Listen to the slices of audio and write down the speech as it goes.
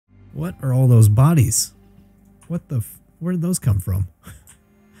What are all those bodies? What the where did those come from?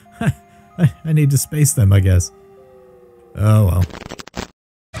 I need to space them, I guess. Oh well.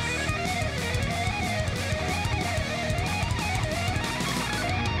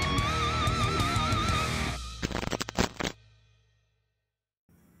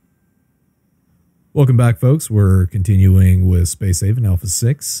 Welcome back, folks. We're continuing with Space Haven Alpha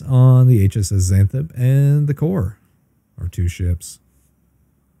 6 on the HSS Xanthippe and the Core, our two ships.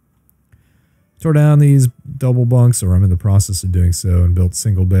 Tore down these double bunks, or I'm in the process of doing so, and built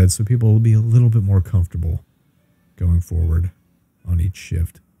single beds so people will be a little bit more comfortable going forward on each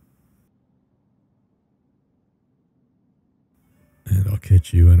shift. And I'll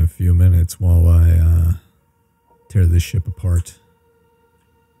catch you in a few minutes while I tear this ship apart.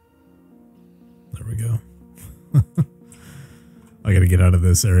 There we go. I gotta get out of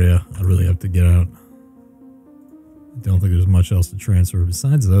this area. I really have to get out. I don't think there's much else to transfer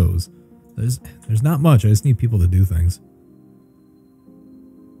besides those. There's not much. I just need people to do things.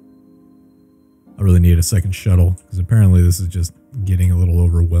 I really need a second shuttle, because apparently this is just getting a little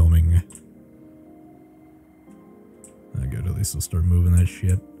overwhelming. Good, at least I'll start moving that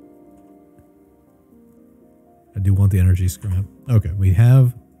shit. I do want the energy scrap. Okay, we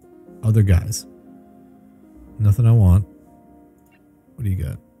have other guys. Nothing I want. What do you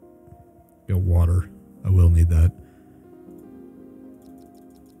got? Got water. I will need that.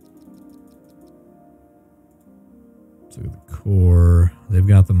 Let's look at the Core. They've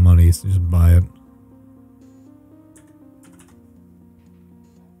got the money, so just buy it.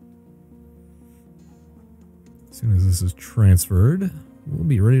 As soon as this is transferred, we'll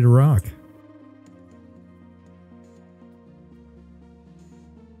be ready to rock.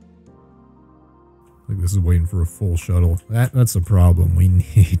 I think this is waiting for a full shuttle. That's a problem. We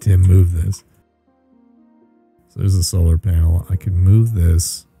need to move this. So there's a solar panel. I can move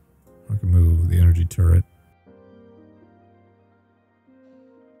this. I can move the energy turret.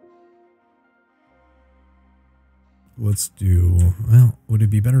 Let's do... Well, would it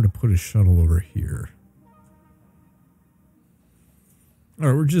be better to put a shuttle over here?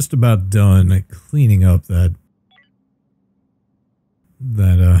 Alright, we're just about done cleaning up the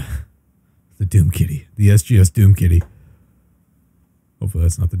Doom Kitty. The SGS Doom Kitty. Hopefully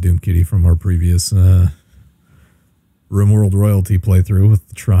that's not the Doom Kitty from our previous RimWorld royalty playthrough with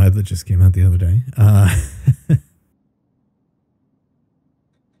the tribe that just came out the other day.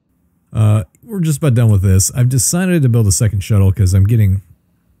 We're just about done with this. I've decided to build a second shuttle because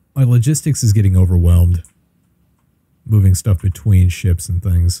my logistics is getting overwhelmed. Moving stuff between ships and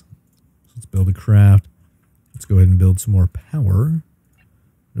things. So let's build a craft. Let's go ahead and build some more power.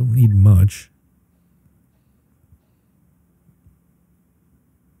 Don't need much.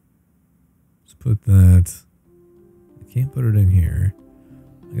 Let's put that... I can't put it in here.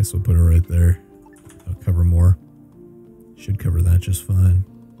 I guess we'll put it right there. I'll cover more. Should cover that just fine.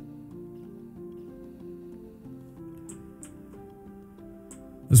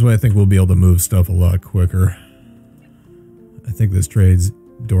 This way I think we'll be able to move stuff a lot quicker. I think this trade's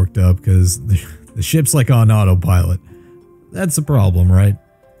dorked up because the ship's like on autopilot. That's a problem, right?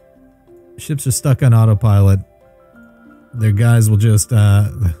 Ships are stuck on autopilot. Their guys will just,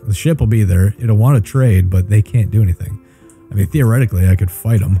 the ship will be there. It'll want to trade, but they can't do anything. I mean, theoretically, I could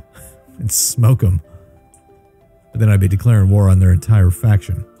fight them and smoke them. But then I'd be declaring war on their entire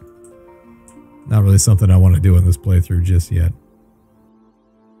faction. Not really something I want to do in this playthrough just yet.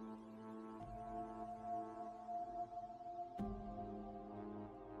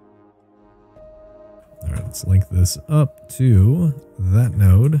 Alright, let's link this up to that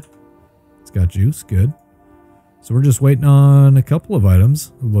node. It's got juice, good. So we're just waiting on a couple of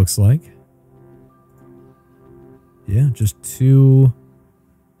items, it looks like. Yeah, just 2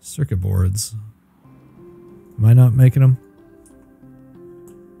 circuit boards. Am I not making them?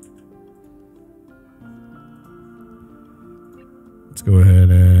 Let's go ahead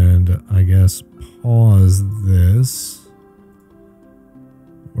and, I guess, pause this.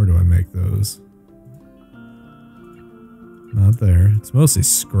 Where do I make those? Not there. It's mostly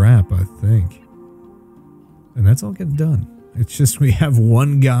scrap, I think. And that's all getting done. It's just we have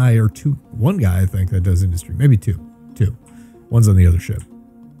one guy or two. One guy, I think, that does industry. Maybe two. One's on the other ship.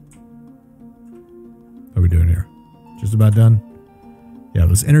 How are we doing here? Just about done? Yeah,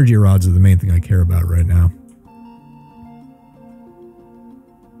 those energy rods are the main thing I care about right now.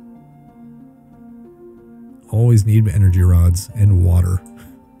 Always need energy rods and water.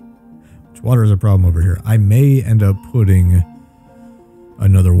 Which water is a problem over here. I may end up putting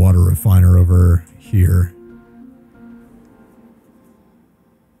another water refiner over here.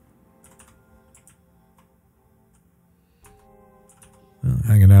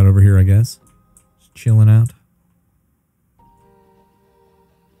 Hanging out over here, I guess. Just chilling out.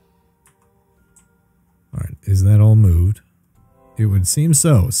 Alright, is that all moved? It would seem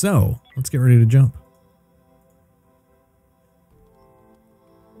so. So, let's get ready to jump.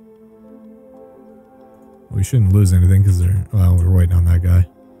 We shouldn't lose anything because they're... Well, we're waiting on that guy.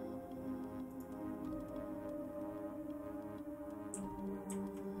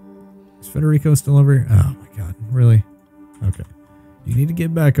 Is Federico still over here? Oh my god, really? Okay. You need to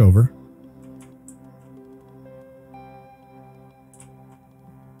get back over.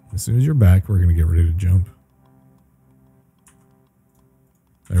 As soon as you're back, we're going to get ready to jump.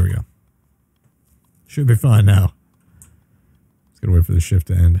 There we go. Should be fine now. Just gotta wait for the shift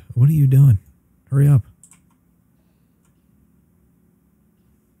to end. What are you doing? Hurry up.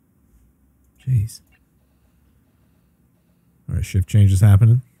 Jeez. Alright, shift change is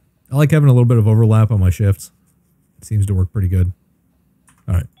happening. I like having a little bit of overlap on my shifts. It seems to work pretty good.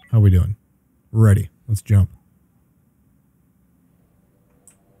 Alright, how are we doing? We're ready. Let's jump.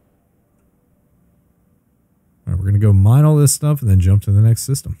 Alright, we're going to go mine all this stuff and then jump to the next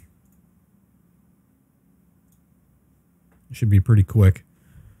system. It should be pretty quick.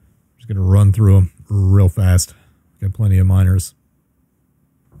 I'm just going to run through them real fast. Got plenty of miners.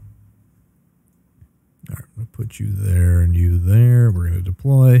 Alright, I'm going to put you there and you there. We're going to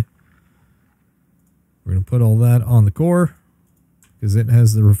deploy. We're going to put all that on the core because it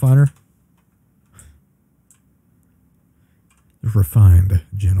has the refiner. The refined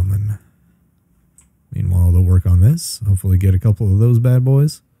gentleman. Meanwhile, they'll work on this. Hopefully get a couple of those bad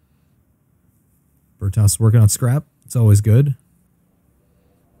boys. Bertos is working on scrap. It's always good.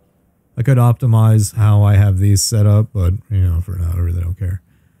 I could optimize how I have these set up, but, you know, for now, I really don't care.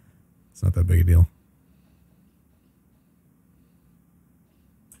 It's not that big a deal.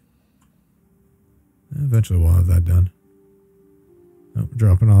 Eventually, we'll have that done. Oh,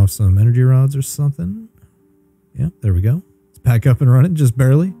 dropping off some energy rods or something. Yeah, there we go. It's back up and running, just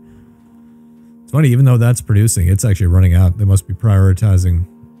barely. It's funny, even though that's producing, it's actually running out. They must be prioritizing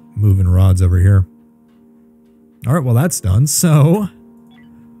moving rods over here. All right, well, that's done. So,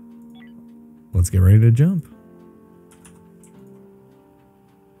 let's get ready to jump.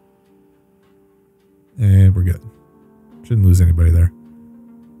 And we're good. Shouldn't lose anybody there.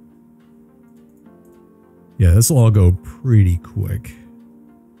 Yeah, this will all go pretty quick.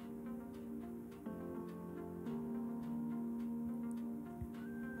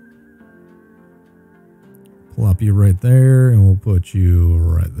 Plop you right there, and we'll put you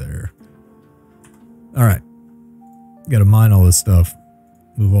right there. Alright. Gotta mine all this stuff.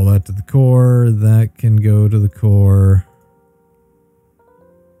 Move all that to the core. That can go to the core.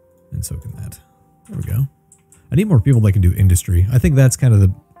 And so can that. There we go. I need more people that can do industry. I think that's kind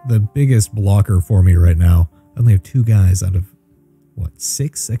of the biggest blocker for me right now. I only have 2 guys out of, what,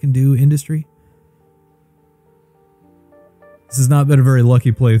 6 that can do industry? This has not been a very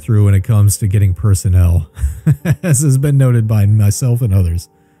lucky playthrough when it comes to getting personnel, as has been noted by myself and others.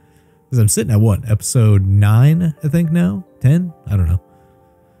 Because I'm sitting at, what, episode 9, I think now? 10? I don't know.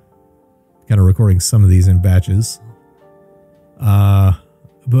 Kind of recording some of these in batches.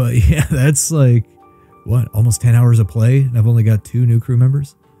 But yeah, that's like, what, almost 10 hours of play, and I've only got 2 new crew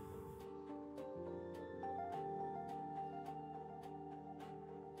members?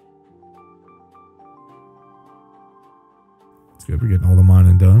 It's good. We're getting all the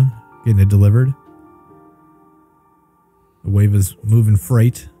mining done. Getting it delivered. The wave is moving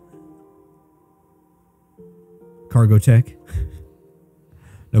freight. Cargo tech.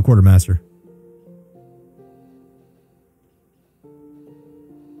 No quartermaster.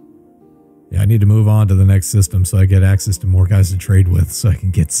 Yeah, I need to move on to the next system so I get access to more guys to trade with so I can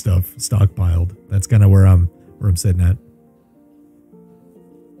get stuff stockpiled. That's kind of where I'm sitting at.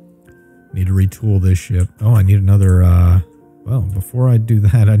 Need to retool this ship. Oh, I need another well, before I do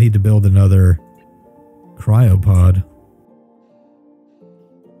that, I need to build another cryopod.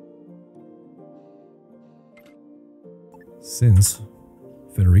 Since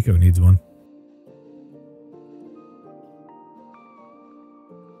Federico needs one.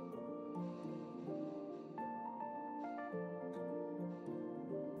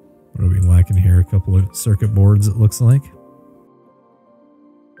 What are we lacking here? A couple of circuit boards, it looks like.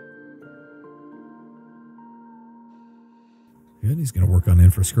 Good, he's going to work on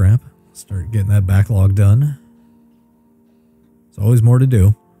infra scrap. Start getting that backlog done. There's always more to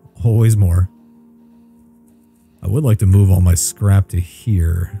do. Always more. I would like to move all my scrap to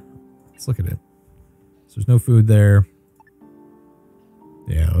here. Let's look at it. So there's no food there.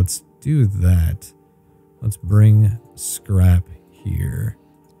 Yeah, let's do that. Let's bring scrap here.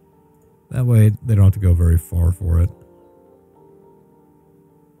 That way, they don't have to go very far for it.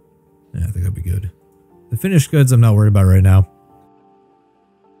 be good. The finished goods I'm not worried about right now.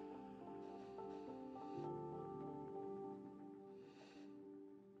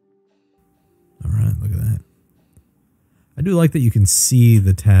 Alright, look at that. I do like that you can see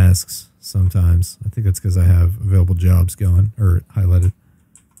the tasks sometimes. I think that's because I have available jobs going, or highlighted.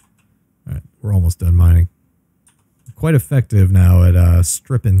 Alright, we're almost done mining. Quite effective now at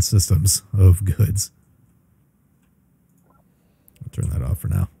stripping systems of goods. I'll turn that off for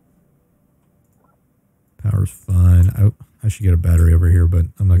now. Power's fine. I should get a battery over here, but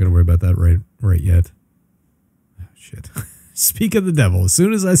I'm not going to worry about that right yet. Oh, shit. Speak of the devil. As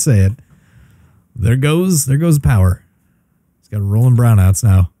soon as I say it, there goes power. It's got rolling brownouts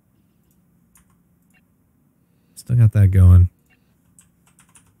now. Still got that going.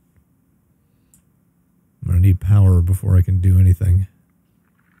 I'm going to need power before I can do anything.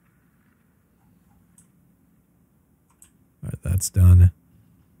 Alright, that's done.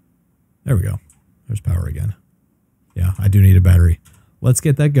 There we go. There's power again. Yeah, I do need a battery. Let's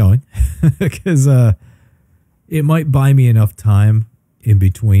get that going. Because it might buy me enough time in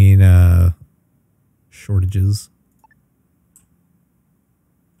between shortages.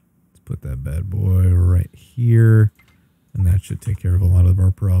 Let's put that bad boy right here. And that should take care of a lot of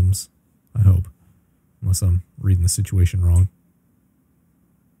our problems. I hope. Unless I'm reading the situation wrong.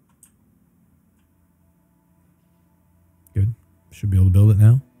 Good. Should be able to build it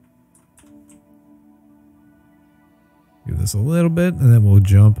now. Give this a little bit, and then we'll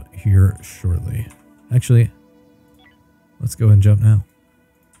jump here shortly. Actually, let's go ahead and jump now.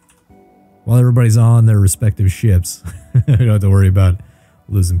 While everybody's on their respective ships, I don't have to worry about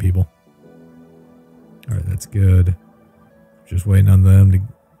losing people. Alright, that's good. Just waiting on them to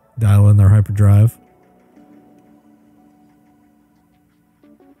dial in their hyperdrive.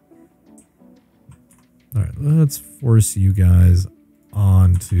 Alright, let's force you guys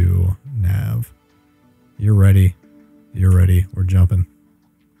onto nav. You're ready. You're ready. We're jumping.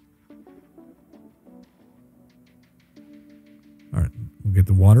 Alright, we'll get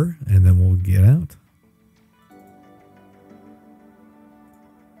the water and then we'll get out.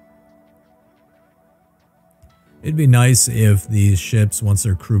 It'd be nice if these ships, once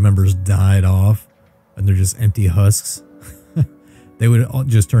their crew members died off and they're just empty husks, they would all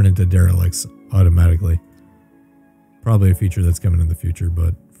just turn into derelicts automatically. Probably a feature that's coming in the future,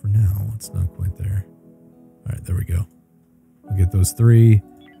 but for now, it's not quite there. Alright, there we go. We'll get those 3.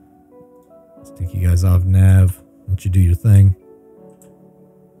 Let's take you guys off nav. Let you do your thing.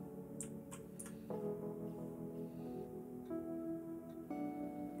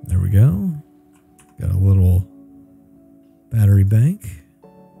 There we go. Got a little battery bank.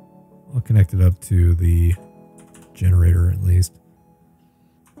 I'll connect it up to the generator at least.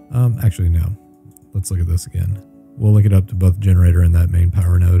 Actually, no. Let's look at this again. We'll link it up to both the generator and that main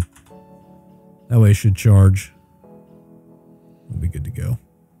power node. That way it should charge. We'll be good to go.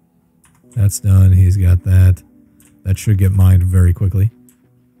 That's done. He's got that. That should get mined very quickly.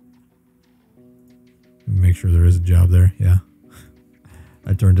 Make sure there is a job there. Yeah.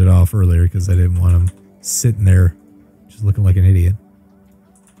 I turned it off earlier because I didn't want him sitting there just looking like an idiot.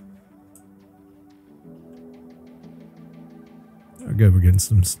 Oh, good. We're getting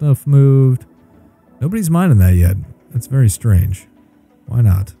some stuff moved. Nobody's mining that yet. That's very strange. Why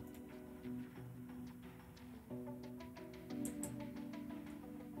not?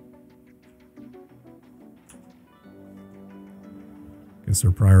 Guess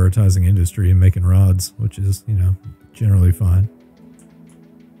they're prioritizing industry and making rods, which is, you know, generally fine.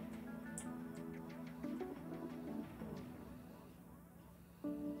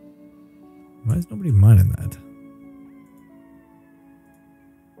 Why is nobody mining that?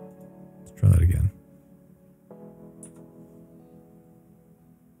 Let's try that again.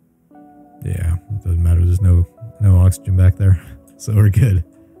 Yeah, it doesn't matter. There's no oxygen back there, so we're good.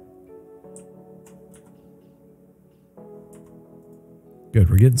 Good.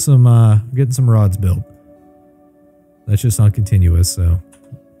 We're getting some rods built. That's just not continuous, so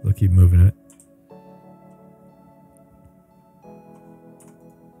they'll keep moving it.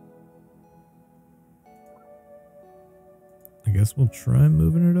 I guess we'll try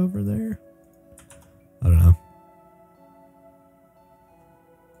moving it over there. I don't know.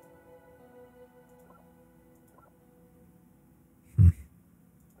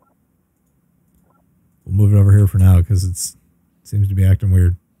 We'll move it over here for now because it seems to be acting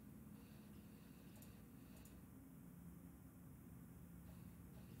weird.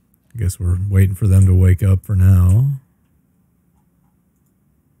 I guess we're waiting for them to wake up for now.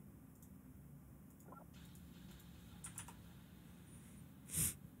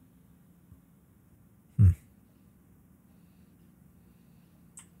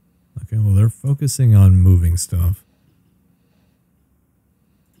 Okay, well, they're focusing on moving stuff.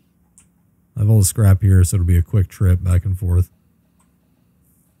 I have all the scrap here, so it'll be a quick trip back and forth.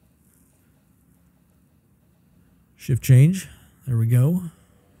 Shift change. There we go.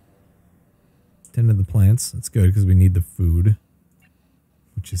 Tend to the plants. That's good because we need the food,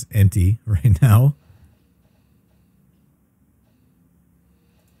 which is empty right now.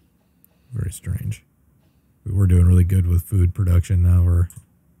 Very strange. We were doing really good with food production. Now we're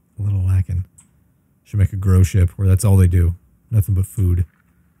a little lacking. Should make a grow ship where that's all they do. Nothing but food.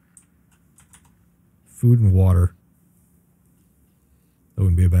 Food and water. That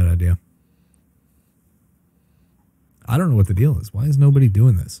wouldn't be a bad idea. I don't know what the deal is. Why is nobody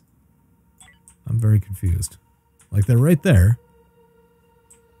doing this? I'm very confused. Like, they're right there.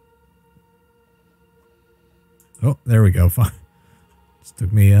 Oh, there we go. Fine. Just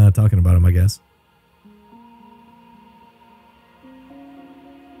took me talking about him, I guess.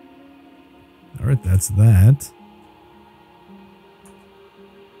 Alright, that's that.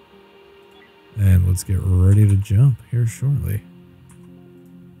 And let's get ready to jump here shortly.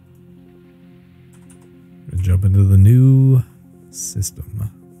 Gonna jump into the new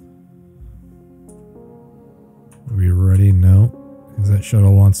system. Are we ready? No. Because that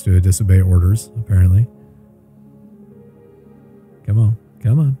shuttle wants to disobey orders, apparently. Come on.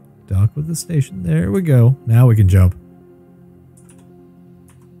 Come on. Dock with the station. There we go. Now we can jump.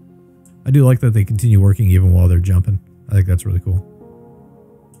 I do like that they continue working even while they're jumping. I think that's really cool.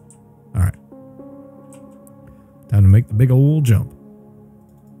 Alright. Time to make the big old jump.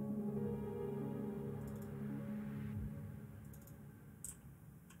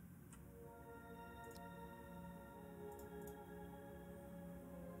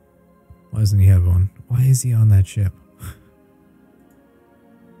 Why doesn't he have one? Why is he on that ship?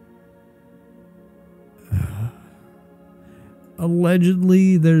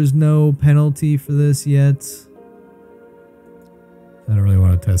 Allegedly, there's no penalty for this yet. I don't really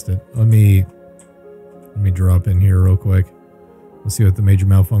want to test it. Let me drop in here real quick. Let's see what the major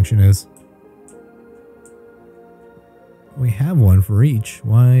malfunction is. We have one for each.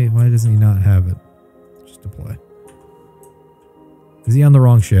 Why doesn't he not have it? Just deploy. Is he on the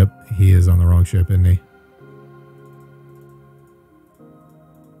wrong ship? He is on the wrong ship, isn't he?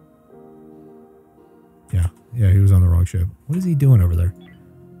 Yeah, he was on the wrong ship. What is he doing over there?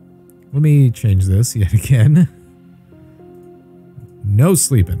 Let me change this yet again. No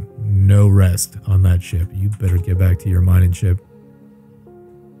sleeping. No rest on that ship. You better get back to your mining ship.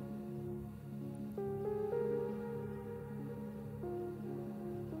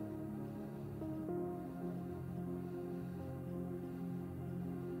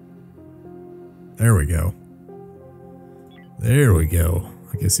 There we go. There we go.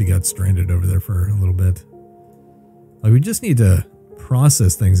 I guess he got stranded over there for a little bit. Like, we just need to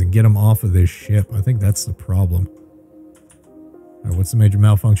process things and get them off of this ship. I think that's the problem. Alright, what's the major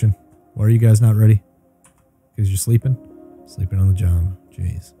malfunction? Why are you guys not ready? Because you're sleeping? Sleeping on the job.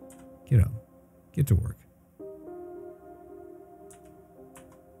 Jeez. Get up. Get to work.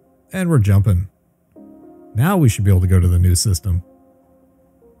 And we're jumping. Now we should be able to go to the new system.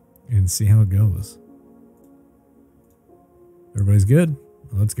 And see how it goes. Everybody's good?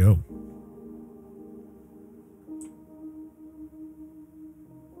 Let's go.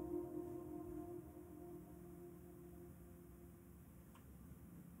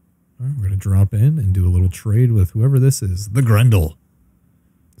 Alright, we're going to drop in and do a little trade with whoever this is. The Grundle.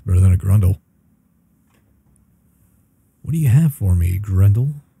 It's better than a Grundle. What do you have for me,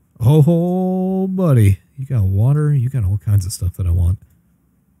 Grundle? Oh, buddy. You got water. You got all kinds of stuff that I want.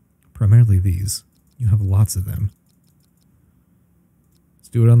 Primarily these. You have lots of them. Let's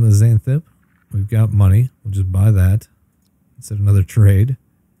do it on the Xanthippe. We've got money. We'll just buy that. Let's set another trade.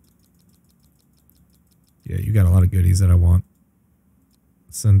 Yeah, you got a lot of goodies that I want.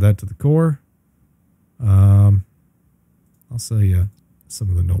 Send that to the core. I'll sell you some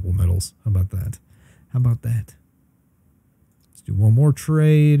of the noble metals. How about that? How about that? Let's do one more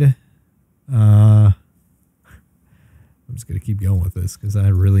trade. I'm just going to keep going with this because I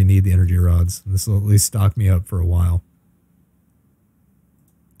really need the energy rods. And this will at least stock me up for a while.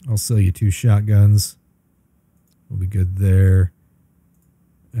 I'll sell you 2 shotguns. We'll be good there.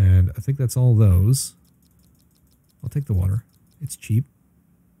 And I think that's all those. I'll take the water. It's cheap.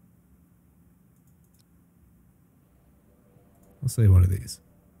 I'll sell you one of these.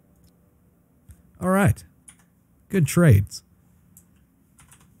 All right. Good trades.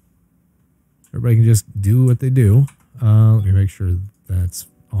 Everybody can just do what they do. Let me make sure that's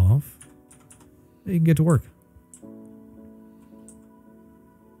off. You can get to work.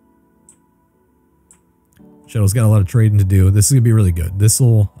 Shuttle's got a lot of trading to do. This is gonna be really good.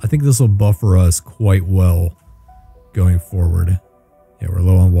 I think this will buffer us quite well going forward. Yeah, we're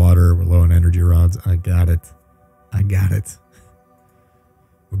low on water. We're low on energy rods. I got it. I got it.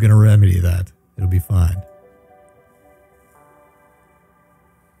 We're gonna remedy that. It'll be fine.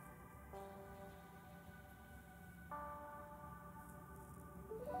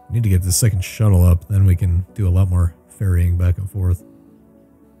 Need to get the second shuttle up, then we can do a lot more ferrying back and forth.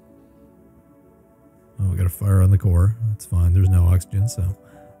 Oh, we got a fire on the core. That's fine. There's no oxygen, so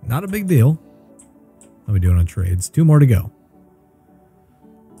not a big deal. How are we doing on trades? 2 more to go.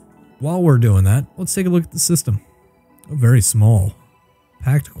 While we're doing that, let's take a look at the system. Oh, very small.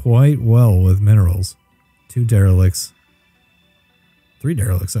 Packed quite well with minerals. 2 derelicts. 3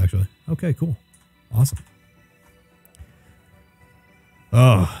 derelicts, actually. Okay, cool. Awesome.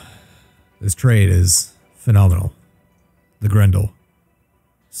 Oh, this trade is phenomenal. The Grendel.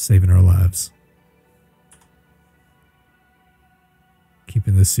 Saving our lives.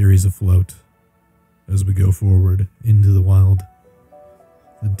 Keeping this series afloat as we go forward into the wild.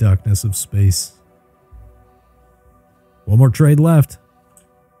 The darkness of space. 1 more trade left.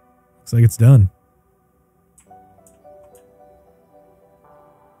 Looks like it's done.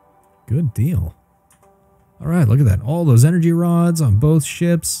 Good deal. Alright, look at that. All those energy rods on both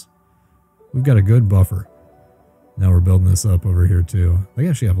ships. We've got a good buffer. Now we're building this up over here too. They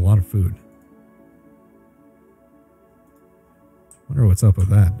actually have a lot of food. Wonder what's up with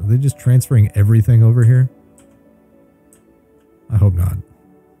that. Are they just transferring everything over here? I hope not.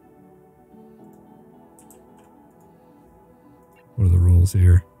 What are the rules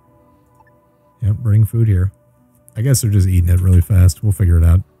here? Yep, bring food here. I guess they're just eating it really fast. We'll figure it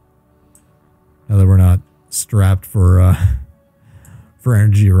out. Now that we're not strapped for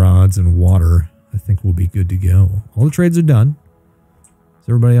energy rods and water, I think we'll be good to go. All the trades are done. Is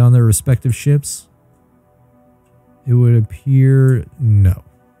everybody on their respective ships? It would appear no.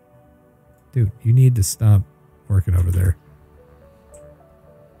 Dude, you need to stop working over there.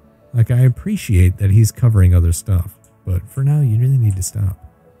 Like, I appreciate that he's covering other stuff, but for now, you really need to stop.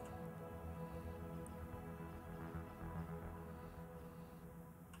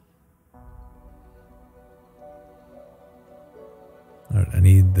 Alright, I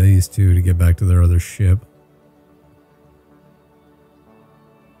need these 2 to get back to their other ship.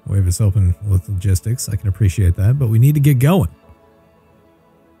 Wave is helping with logistics. I can appreciate that, but we need to get going.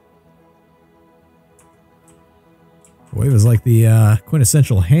 Wave is like the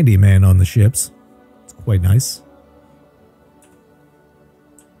quintessential handyman on the ships. It's quite nice.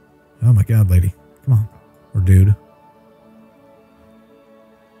 Oh my god, lady. Come on. Or dude.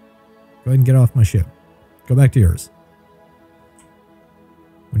 Go ahead and get off my ship. Go back to yours.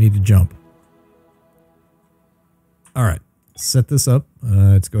 We need to jump. Alright. Set this up.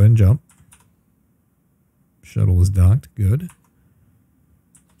 Let's go ahead and jump. Shuttle is docked. Good.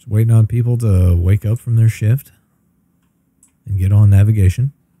 Just waiting on people to wake up from their shift and get on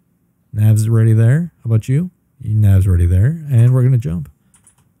navigation. Nav's ready there. How about you? Nav's ready there. And we're going to jump.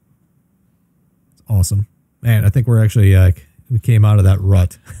 It's awesome. Man, I think we're actually, we came out of that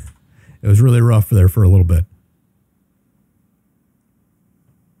rut. It was really rough there for a little bit.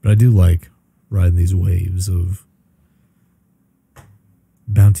 But I do like riding these waves of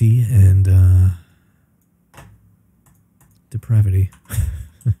bounty and depravity.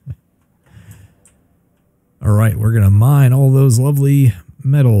 Alright, we're going to mine all those lovely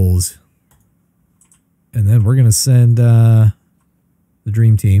metals. And then we're going to send the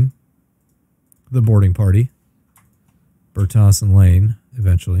dream team, the boarding party, Bertos and Lane,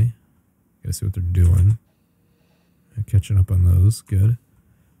 eventually. Gotta see what they're doing. Catching up on those. Good.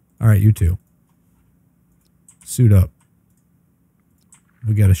 Alright, you 2. Suit up.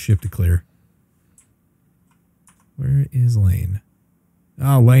 We got a ship to clear. Where is Lane?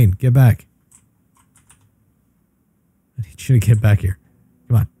 Oh, Lane, get back. I need you to get back here.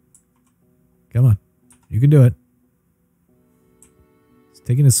 Come on. Come on. You can do it. It's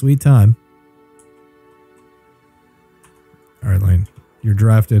taking a sweet time. Alright, Lane. You're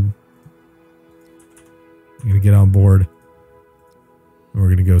drafted. You're going to get on board. And we're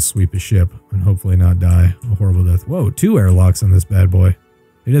going to go sweep a ship and hopefully not die a horrible death. Whoa, 2 airlocks on this bad boy.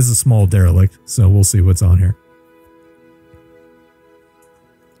 It is a small derelict, so we'll see what's on here.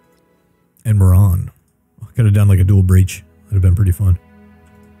 And we're on. Could have done like a dual breach. That'd have been pretty fun.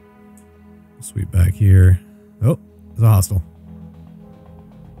 Sweep back here. Oh, there's a hostile.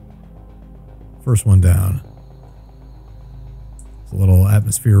 First one down. It's a little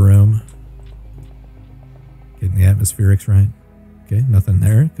atmosphere room. Getting the atmospherics right. Okay, nothing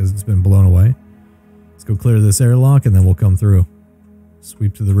there because it's been blown away. Let's go clear this airlock and then we'll come through.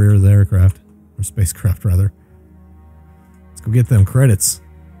 Sweep to the rear of the aircraft. Or spacecraft, rather. Let's go get them credits.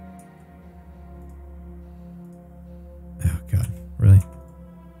 Oh, God. Really?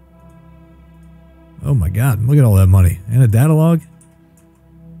 Oh, my God. Look at all that money. And a data log?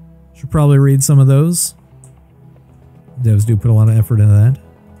 Should probably read some of those. Devs do put a lot of effort into that.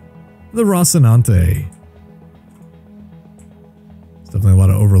 The Rocinante. There's definitely a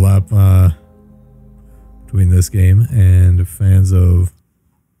lot of overlap between this game and fans of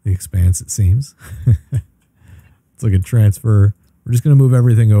The Expanse, it seems. It's like a transfer. We're just going to move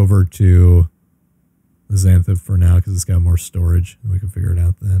everything over to the Xanthippe for now because it's got more storage. And we can figure it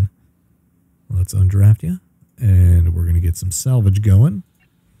out then. Let's undraft you. And we're going to get some salvage going.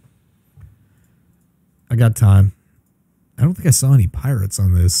 I got time. I don't think I saw any pirates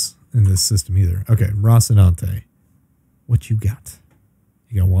on this in this system either. Okay, Rocinante. What you got?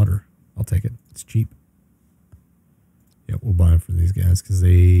 You got water. I'll take it. It's cheap. Yep, we'll buy it from these guys because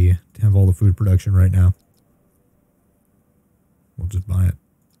they have all the food production right now. We'll just buy it.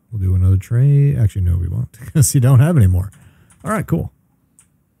 We'll do another trade. Actually, no, we won't because you don't have any more. All right, cool.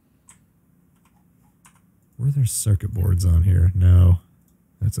 Were there circuit boards on here? No.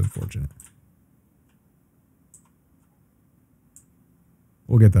 That's unfortunate.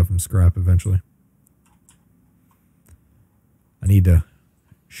 We'll get that from scrap eventually. I need to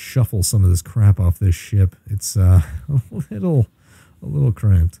shuffle some of this crap off this ship. It's a little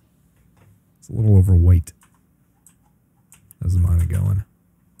cramped. It's a little overweight. How's the mining going?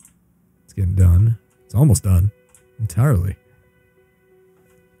 It's getting done. It's almost done. Entirely.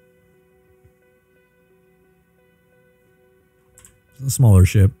 It's a smaller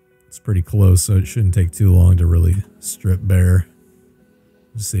ship. It's pretty close, so it shouldn't take too long to really strip bare.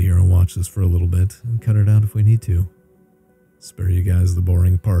 Just sit here and watch this for a little bit and cut it out if we need to. Spare you guys the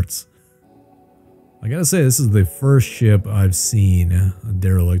boring parts. I gotta say, this is the first ship I've seen, a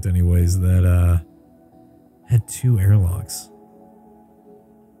derelict anyways, that had 2 airlocks.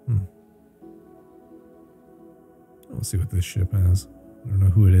 Let's see what this ship has. I don't know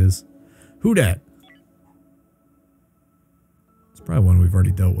who it is. Who dat? It's probably one we've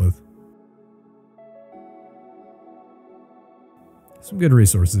already dealt with. Some good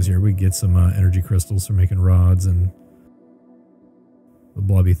resources here. We get some energy crystals for making rods and the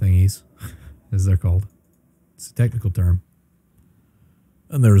blobby thingies, as they're called. It's a technical term.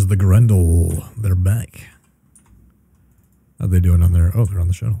 And there's the Grendel. They're back. How they doing on there? Oh, they're on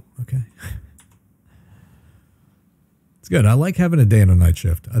the shuttle. Okay. It's good. I like having a day and a night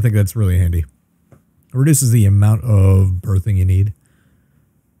shift. I think that's really handy. It reduces the amount of berthing you need.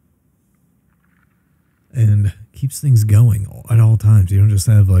 And keeps things going at all times. You don't just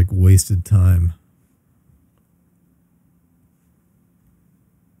have like wasted time.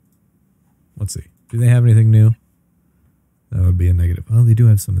 Let's see. Do they have anything new? That would be a negative. Oh, they do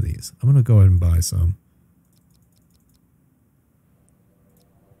have some of these. I'm going to go ahead and buy some.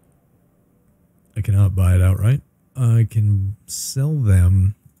 I cannot buy it outright. I can sell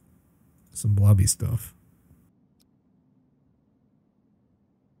them some blobby stuff.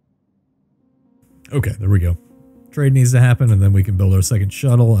 Okay, there we go. Trade needs to happen, and then we can build our second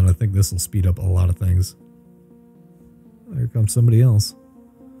shuttle, and I think this will speed up a lot of things. There comes somebody else.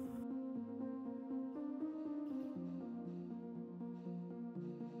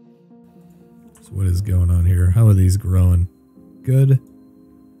 So what is going on here? How are these growing? Good.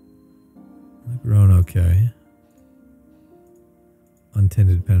 They're growing okay.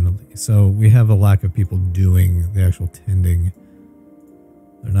 Untended penalty. So we have a lack of people doing the actual tending.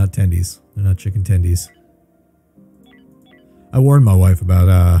 They're not tendies. They're not chicken tendies. I warned my wife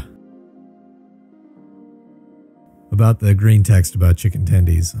about the green text about chicken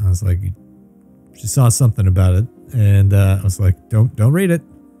tendies. I was like, she saw something about it, and I was like, don't read it.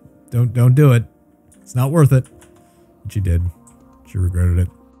 Don't do it. It's not worth it. And she did. She regretted it.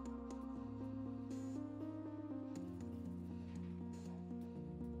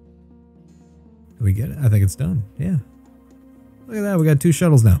 Did we get it? I think it's done. Yeah. Look at that. We got 2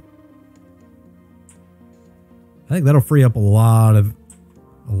 shuttles now. I think that'll free up a lot of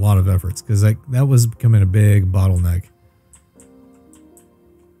efforts because that was becoming a big bottleneck.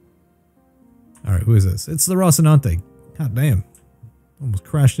 All right, who is this? It's the Rocinante. God damn. Almost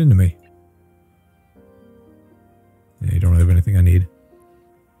crashed into me. Yeah, you don't have anything I need.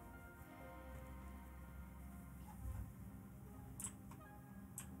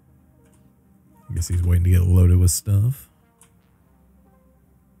 I guess he's waiting to get loaded with stuff.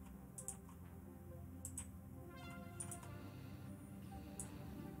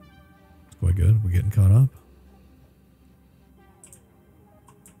 It's quite good. We're getting caught up.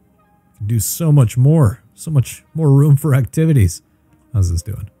 Can do so much more. So much more room for activities. How's this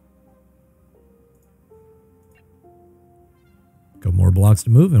doing? Couple more blocks to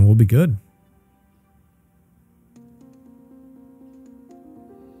move and we'll be good.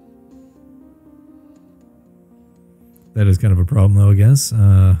 That is kind of a problem though, I guess.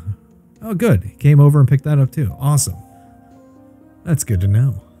 Oh, good. He came over and picked that up too. Awesome. That's good to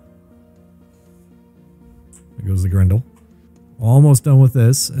know. There goes the Grendel. Almost done with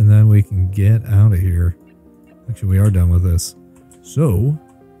this, and then we can get out of here. Actually, we are done with this. So,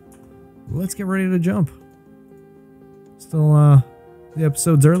 let's get ready to jump. Still, the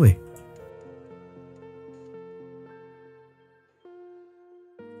episode's early.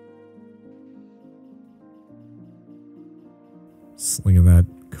 Slinging that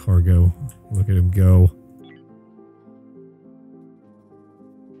cargo. Look at him go.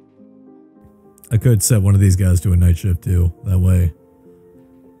 I could set one of these guys to a night shift too. That way,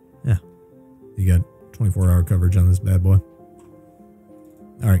 yeah, you got 24-hour coverage on this bad boy.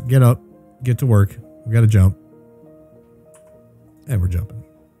 All right, get up, get to work. We got to jump, and we're jumping.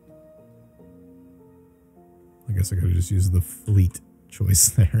 I guess I could have just used the fleet choice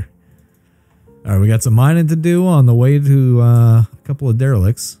there. All right, we got some mining to do on the way to a couple of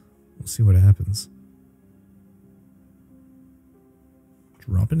derelicts. We'll see what happens.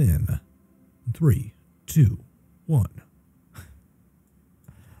 Dropping in. 3, 2, 1.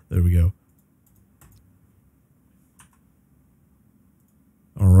 There we go.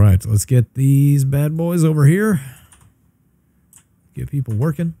 All right, let's get these bad boys over here. Get people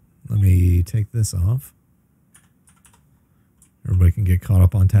working. Let me take this off. Everybody can get caught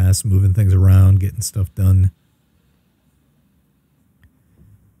up on tasks, moving things around, getting stuff done.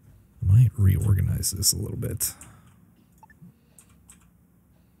 I might reorganize this a little bit.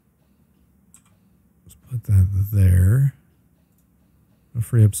 Put that there. I'll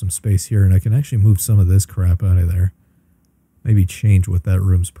free up some space here, and I can actually move some of this crap out of there. Maybe change what that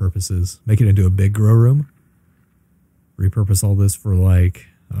room's purpose is. Make it into a big grow room. Repurpose all this for like,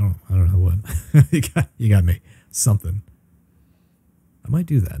 I don't know what. you got me. Something. I might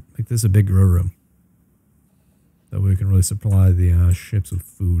do that. Make this a big grow room. That way we can really supply the ships with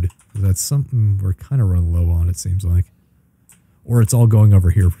food. That's something we're kind of running low on, it seems like. Or it's all going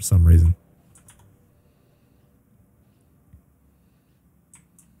over here for some reason.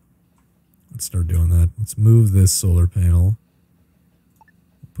 Let's start doing that. Let's move this solar panel.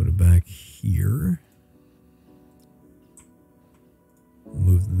 Put it back here.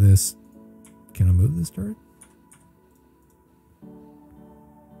 Move this. Can I move this turret?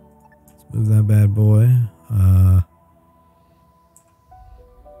 Let's move that bad boy. I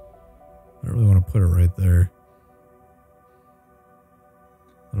don't really want to put it right there.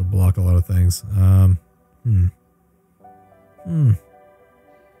 That'll block a lot of things.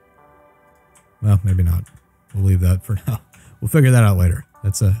 Well, maybe not. We'll leave that for now. We'll figure that out later.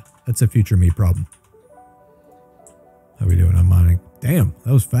 That's a future me problem. How we doing on mining? Damn,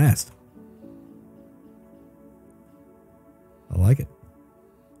 that was fast. I like it.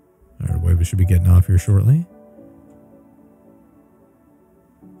 All right, we should be getting off here shortly.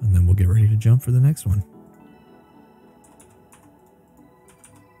 And then we'll get ready to jump for the next one.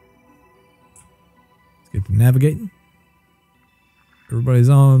 Let's get to navigating. Everybody's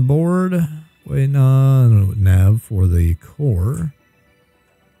on board. Waiting on nav for the core.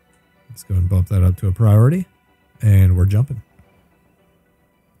 Let's go and bump that up to a priority. And we're jumping.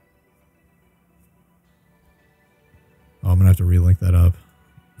 Oh, I'm going to have to relink that up.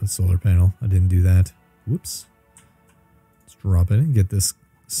 The solar panel. I didn't do that. Whoops. Let's drop it and get this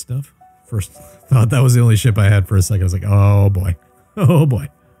stuff. First, thought that was the only ship I had for a second. I was like, oh boy. Oh boy.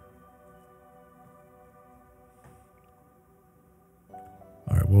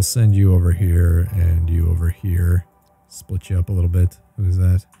 Alright, we'll send you over here and you over here. Split you up a little bit. Who's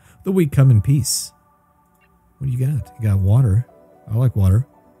that? The weak come in peace. What do you got? You got water. I like water.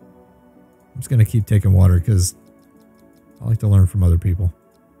 I'm just going to keep taking water because I like to learn from other people.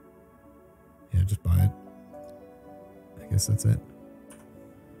 Yeah, just buy it. I guess that's it.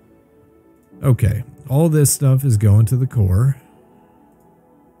 Okay, all this stuff is going to the core.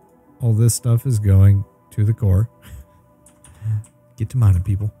 All this stuff is going to the core. Get to mining,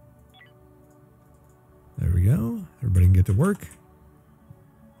 people. There we go. Everybody can get to work.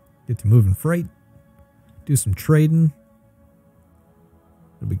 Get to moving freight. Do some trading.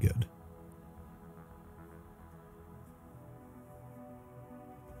 It'll be good.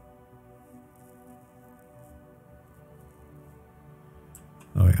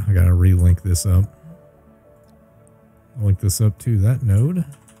 Oh yeah, I gotta relink this up. I'll link this up to that node.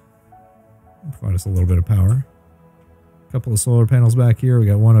 Provide us a little bit of power. A couple of solar panels back here. We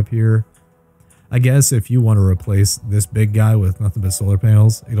got one up here. I guess if you want to replace this big guy with nothing but solar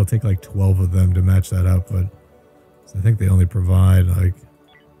panels, it'll take like 12 of them to match that up, but So I think they only provide, like,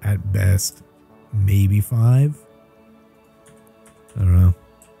 at best, maybe 5. I don't know.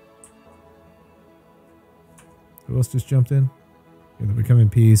 Who else just jumped in? Okay, the Becoming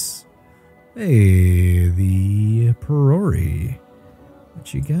Peace. Hey, the Perori.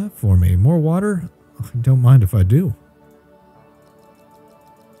 What you got for me? More water? I don't mind if I do.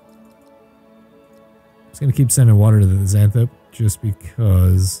 I'm just going to keep sending water to the Xanthippe just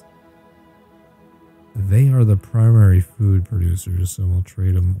because they are the primary food producers, so we'll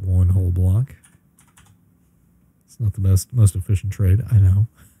trade them 1 whole block. It's not the most efficient trade, I know.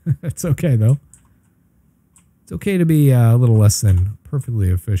 It's okay, though. It's okay to be a little less than perfectly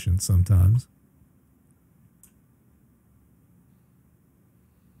efficient sometimes.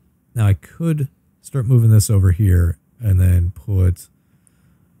 Now, I could start moving this over here and then put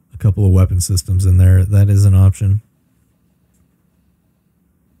a couple of weapon systems in there. That is an option.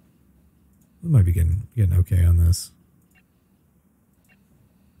 We might be getting okay on this.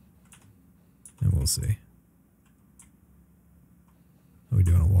 And we'll see. How are we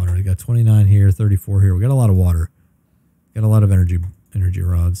doing on water? We got 29 here, 34 here. We got a lot of water. Got a lot of energy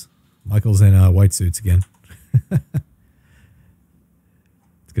rods. Michael's in white suits again.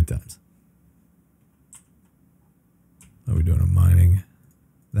 It's good times. How are we doing on mining?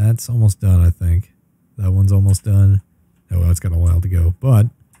 That's almost done, I think. That one's almost done. Oh, well, it's got a while to go. But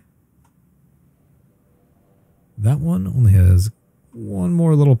that one only has one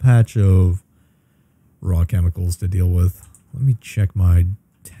more little patch of raw chemicals to deal with. Let me check my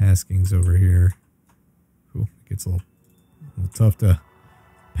taskings over here. Ooh, it gets a little tough to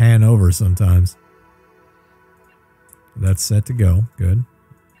pan over sometimes. That's set to go. Good.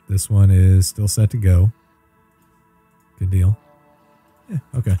 This one is still set to go. Good deal. Yeah,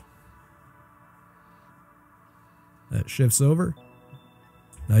 okay. That shifts over.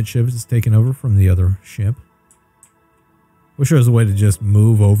 Night shift is taken over from the other ship. Wish there was a way to just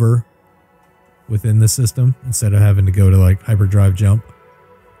move over within the system instead of having to go to like hyperdrive jump.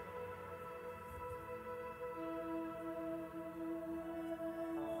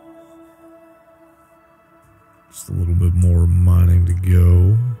 Just a little bit more mining to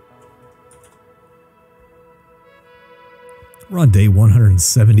go. We're on day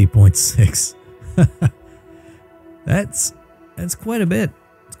 170.6. That's quite a bit.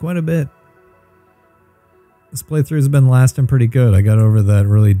 It's quite a bit. This playthrough has been lasting pretty good. I got over that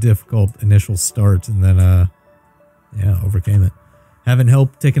really difficult initial start and then, yeah, overcame it. Having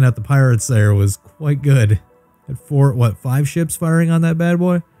help taking out the pirates there was quite good. Had 5 ships firing on that bad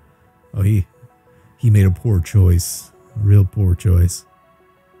boy? Oh, he made a poor choice. A real poor choice.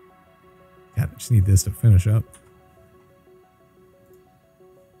 God, I just need this to finish up.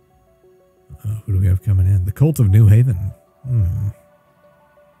 Who do we have coming in? The Cult of New Haven.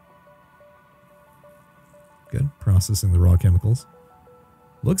 Good. Processing the raw chemicals.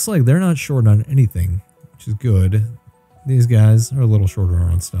 Looks like they're not short on anything, which is good. These guys are a little shorter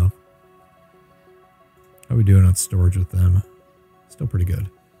on stuff. How are we doing on storage with them? Still pretty good.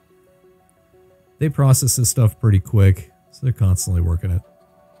 They process this stuff pretty quick, so they're constantly working it.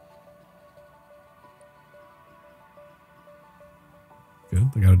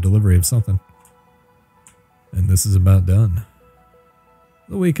 Good. They got a delivery of something. And this is about done.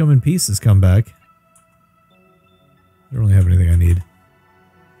 The We Come in Peace has come back. I don't really have anything I need.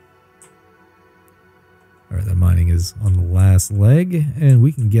 Alright, that mining is on the last leg, and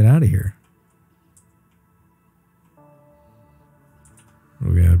we can get out of here. What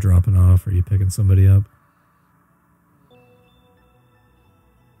do we have dropping off? Are you picking somebody up?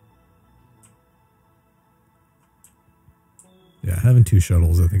 Yeah, having 2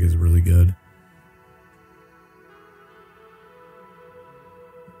 shuttles I think is really good.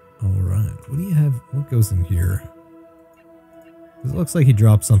 Alright, what do you have? What goes in here? It looks like he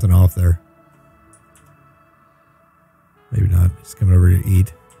dropped something off there. Maybe not. He's coming over to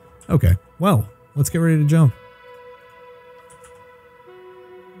eat. Okay, well, let's get ready to jump.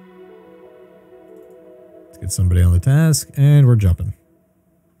 Let's get somebody on the task, and we're jumping.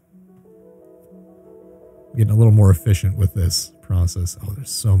 Getting a little more efficient with this process. Oh,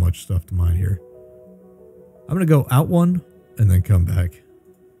 there's so much stuff to mine here. I'm going to go out one, and then come back.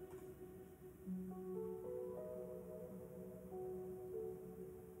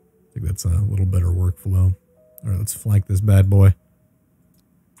 I think that's a little better workflow. Alright, let's flank this bad boy.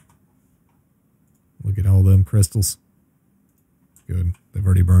 Look at all them crystals. Good. They've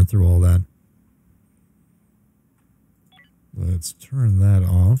already burned through all that. Let's turn that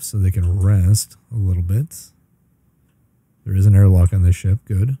off so they can rest a little bit. There is an airlock on this ship.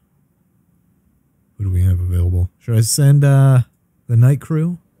 Good. Who do we have available? Should I send the night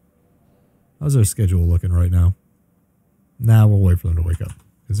crew? How's our schedule looking right now? Nah, we'll wait for them to wake up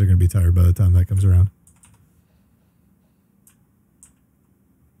because they're going to be tired by the time that comes around.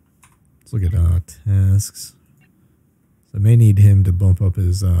 Let's look at tasks. So I may need him to bump up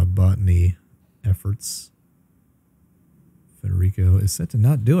his botany efforts. Federico is set to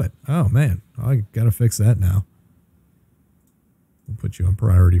not do it. Oh, man. I got to fix that now. We'll put you on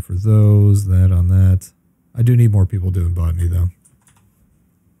priority for those, that on that. I do need more people doing botany, though.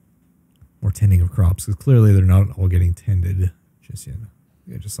 More tending of crops, because clearly they're not all getting tended just yet.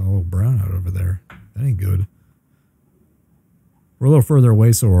 I just saw a little brownout over there. That ain't good. We're a little further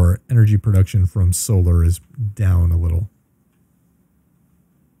away, so our energy production from solar is down a little.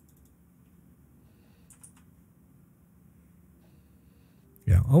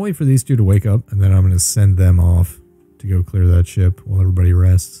 Yeah, I'll wait for these two to wake up, and then I'm going to send them off to go clear that ship while everybody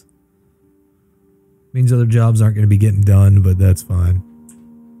rests. Means other jobs aren't going to be getting done, but that's fine.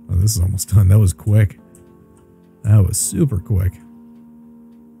 Oh, this is almost done. That was quick. That was super quick.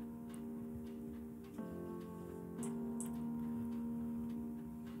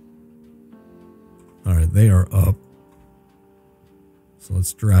 Alright, they are up. So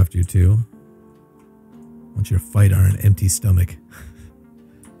let's draft you two. I want you to fight on an empty stomach.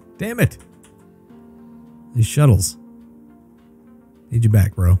 Damn it! These shuttles. Need you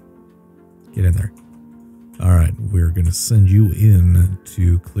back, bro. Get in there. Alright, we're going to send you in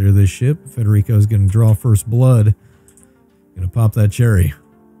to clear this ship. Federico's going to draw first blood. Going to pop that cherry.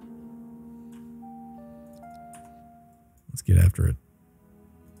 Let's get after it.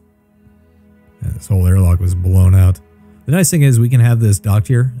 Yeah, this whole airlock was blown out. The nice thing is we can have this docked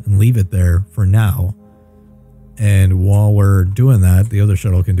here and leave it there for now. And while we're doing that, the other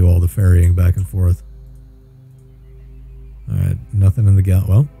shuttle can do all the ferrying back and forth. Alright, nothing in the galley.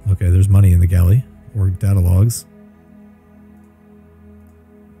 Well, okay, there's money in the galley. Or data logs.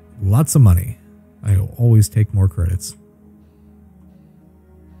 Lots of money. I'll always take more credits.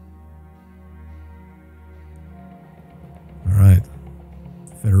 Alright.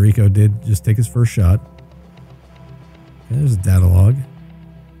 Federico did just take his first shot. Okay, there's a data log.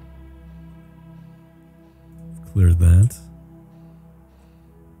 Cleared that.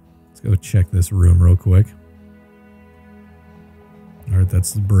 Let's go check this room real quick. Alright,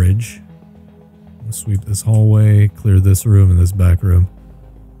 that's the bridge. I'll sweep this hallway, clear this room and this back room.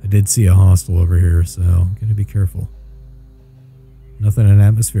 I did see a hostile over here, so I'm going to be careful. Nothing in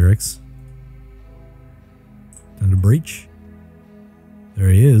atmospherics. Time to breach. There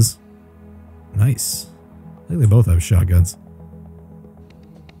he is. Nice. I think they both have shotguns.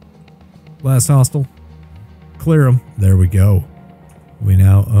 Last hostile. Clear them. There we go. We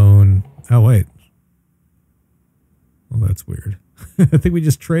now own... Oh, wait. Well, that's weird. I think we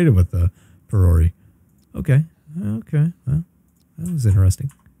just traded with the Ferrari. Okay. Okay. Well, that was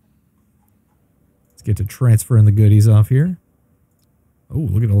interesting. Let's get to transferring the goodies off here. Oh,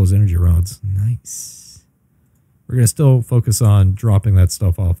 look at all those energy rods. Nice. We're going to still focus on dropping that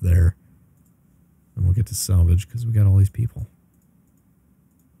stuff off there. And we'll get to salvage because we got all these people.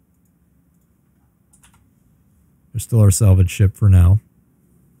 There's still our salvage ship for now.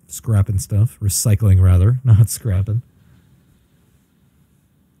 Scrapping stuff. Recycling, rather. Not scrapping.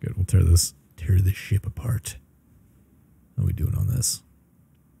 Good, we'll tear this ship apart. How are we doing on this?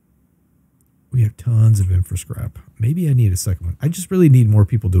 We have tons of infra scrap. Maybe I need a second one. I just really need more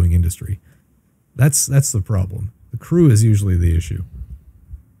people doing industry. That's the problem. The crew is usually the issue.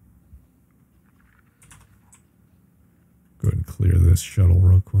 Go ahead and clear this shuttle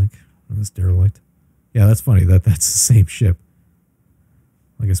real quick. Or this derelict. Yeah, that's funny. That's the same ship.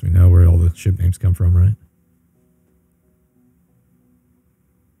 I guess we know where all the ship names come from, right?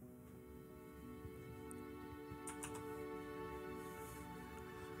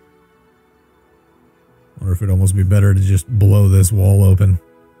 Or if it'd almost be better to just blow this wall open.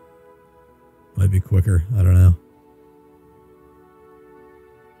 Might be quicker. I don't know.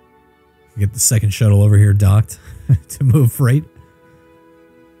 Get the second shuttle over here docked to move freight.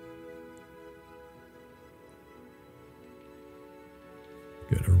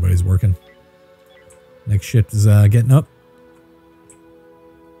 Good, everybody's working. Next ship is getting up.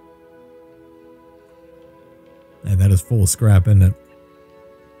 And that is full of scrap, isn't it?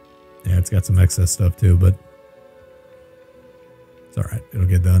 Yeah, it's got some excess stuff too, but it's alright. It'll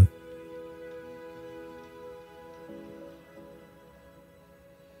get done.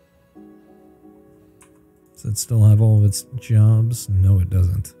 Does it still have all of its jobs? No, it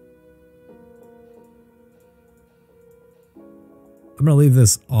doesn't. I'm going to leave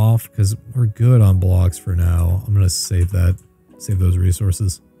this off because we're good on blocks for now. I'm going to save that. Save those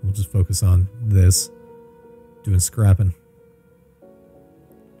resources. We'll just focus on this. Doing scrapping.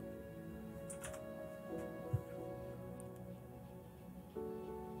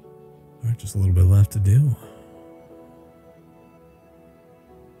 Alright, just a little bit left to do.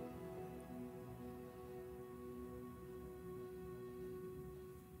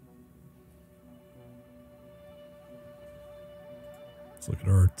 Let's look at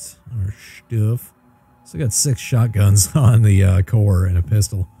our stuff. So I got 6 shotguns on the core and a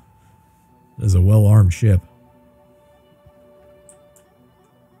pistol. That is a well-armed ship.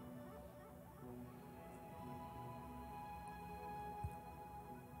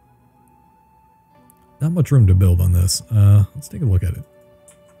 Not much room to build on this. Let's take a look at it.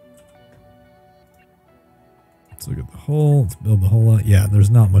 Let's look at the hull. Let's build the hull out. Yeah,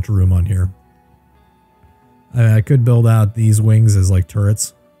 there's not much room on here. I could build out these wings as like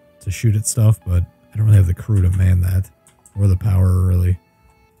turrets to shoot at stuff, but I don't really have the crew to man that. Or the power, really,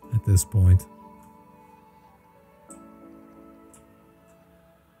 at this point.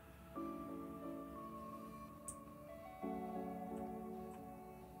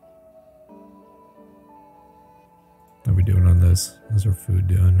 How are we doing on this? How's our food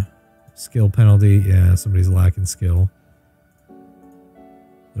doing? Skill penalty. Yeah, somebody's lacking skill.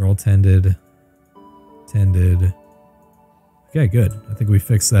 They're all tended. Okay, good. I think we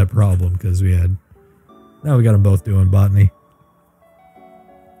fixed that problem because we had... Now we got them both doing botany.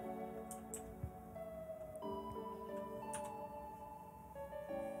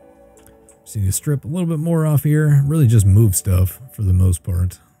 Just need to strip a little bit more off here. Really just move stuff for the most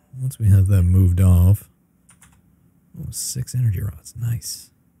part. Once we have that moved off... Oh, 6 energy rods.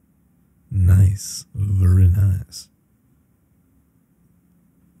 Nice. Nice. Very nice.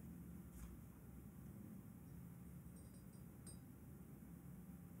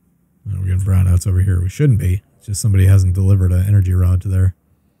 Oh, we're getting brownouts over here. We shouldn't be. It's just somebody hasn't delivered an energy rod to there.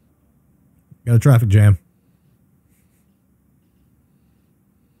 Got a traffic jam.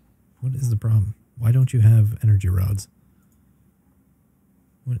 What is the problem? Why don't you have energy rods?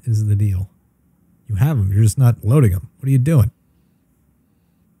 What is the deal? You have them. You're just not loading them. What are you doing?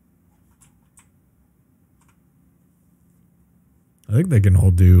 I think they can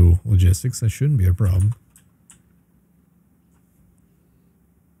all do logistics. That shouldn't be a problem.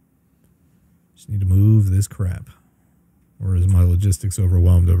 Just need to move this crap. Or is my logistics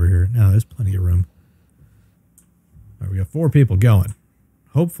overwhelmed over here? No, there's plenty of room. All right, we got 4 people going.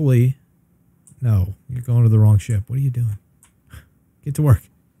 Hopefully... No, you're going to the wrong ship. What are you doing? Get to work.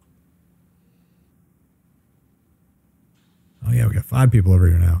 Oh yeah, we got 5 people over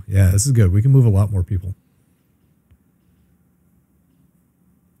here now. Yeah, this is good. We can move a lot more people.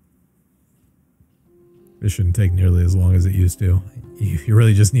 This shouldn't take nearly as long as it used to. You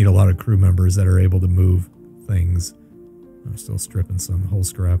really just need a lot of crew members that are able to move things. I'm still stripping some whole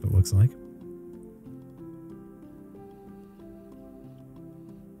scrap, it looks like.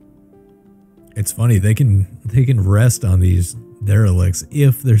 It's funny, they can rest on these derelicts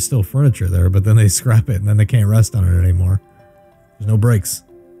if there's still furniture there, but then they scrap it and then they can't rest on it anymore. There's no breaks.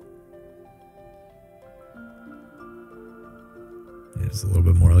 Yeah, just a little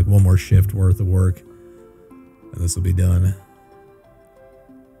bit more, like 1 more shift worth of work. And this will be done.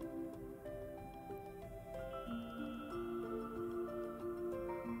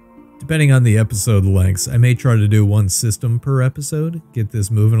 Depending on the episode lengths, I may try to do 1 system per episode. Get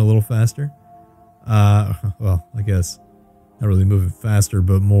this moving a little faster. Well, I guess not really moving faster,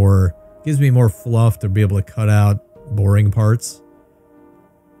 but more, gives me more fluff to be able to cut out boring parts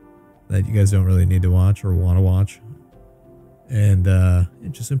that you guys don't really need to watch or want to watch. And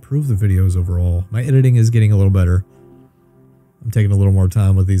just improve the videos overall. My editing is getting a little better. I'm taking a little more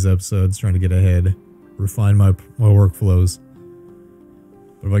time with these episodes, trying to get ahead, refine my workflows.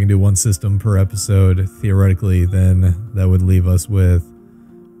 But if I can do 1 system per episode, theoretically, then that would leave us with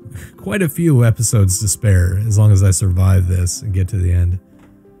quite a few episodes to spare, as long as I survive this and get to the end.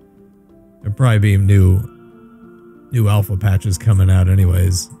 There'll probably be new alpha patches coming out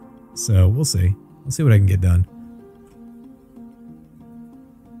anyways, so we'll see. We'll see what I can get done.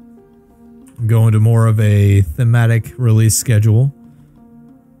 I'm going to more of a thematic release schedule,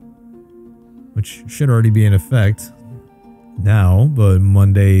 which should already be in effect now, but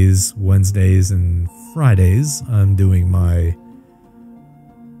Mondays, Wednesdays, and Fridays, I'm doing my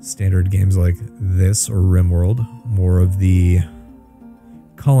standard games like this or RimWorld, more of the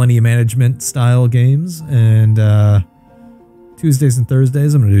colony management style games, and Tuesdays and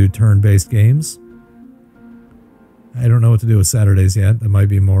Thursdays I'm going to do turn-based games. I don't know what to do with Saturdays yet. That might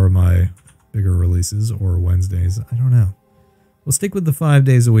be more of my bigger releases, or Wednesdays. I don't know. We'll stick with the 5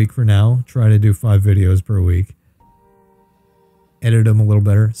 days a week for now. Try to do 5 videos per week. Edit them a little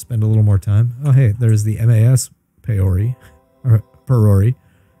better. Spend a little more time. Oh, hey, there's the MAS priori,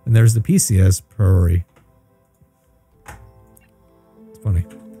 and there's the PCS priori. It's funny.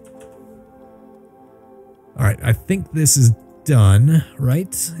 All right, I think this is done,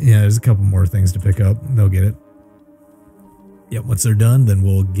 right? Yeah, there's a couple more things to pick up. They'll get it. Yep, once they're done, then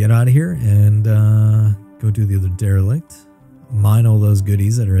we'll get out of here and go do the other derelict. Mine all those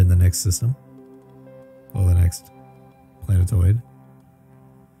goodies that are in the next system. Well, the next planetoid.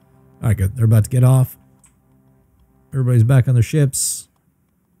 All right, good. They're about to get off. Everybody's back on their ships.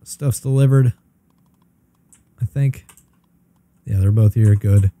 Stuff's delivered. I think. Yeah, they're both here.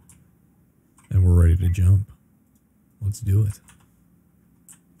 Good. And we're ready to jump. Let's do it.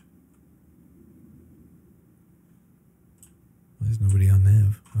 Why is nobody on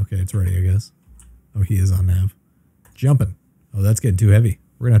nav? Okay, it's ready, I guess. Oh, he is on nav. Jumping. Oh, that's getting too heavy.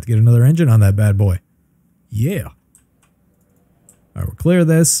 We're going to have to get another engine on that bad boy. Yeah. All right, we'll clear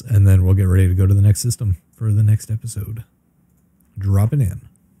this, and then we'll get ready to go to the next system for the next episode. Dropping in.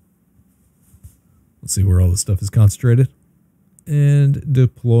 Let's see where all this stuff is concentrated. And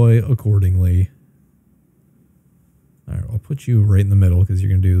deploy accordingly. All right, I'll put you right in the middle because you're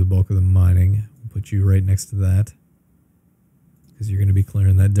going to do the bulk of the mining. I'll put you right next to that because you're going to be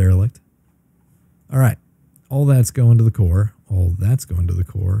clearing that derelict. All right, all that's going to the core. All that's going to the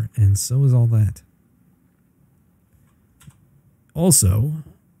core, and so is all that. Also,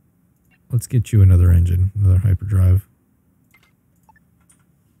 let's get you another engine, another hyperdrive.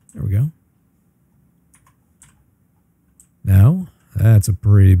 There we go. Now, that's a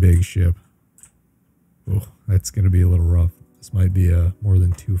pretty big ship. Oh, that's going to be a little rough. This might be a more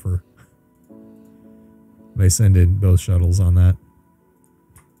than twofer. They send in both shuttles on that.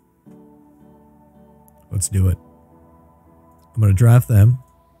 Let's do it. I'm going to draft them.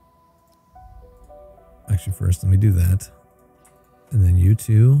 Actually, first, let me do that. And then you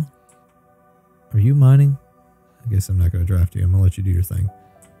two. Are you mining? I guess I'm not going to draft you. I'm going to let you do your thing.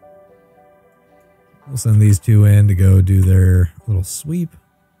 We'll send these two in to go do their little sweep.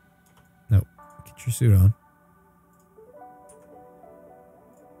 No, get your suit on.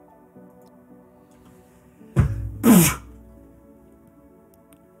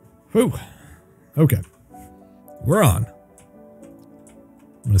 Whew. Okay. We're on.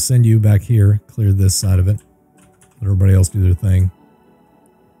 I'm going to send you back here, clear this side of it. Let everybody else do their thing.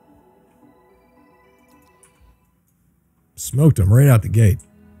 Smoked them right out the gate.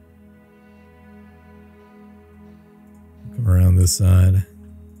 Come around this side.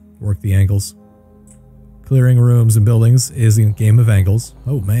 Work the angles. Clearing rooms and buildings is a game of angles.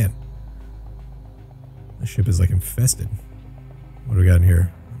 Oh, man. This ship is like infested. What do we got in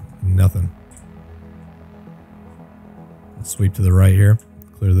here? Nothing. Let's sweep to the right here.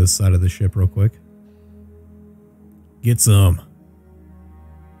 Clear this side of the ship real quick. Get some.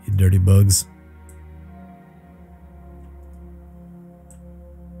 You dirty bugs.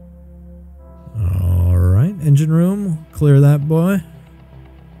 Alright, engine room. Clear that boy.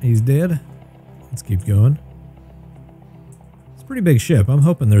 He's dead. Let's keep going. It's a pretty big ship. I'm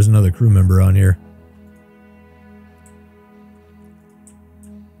hoping there's another crew member on here.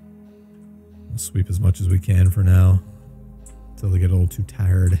 We'll sweep as much as we can for now. Until they get a little too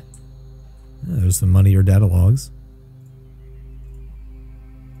tired. Yeah, there's some money or data logs.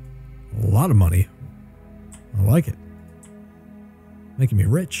 A lot of money. I like it. Making me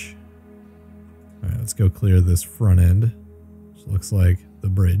rich. Alright, let's go clear this front end. Which looks like the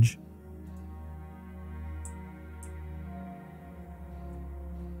bridge.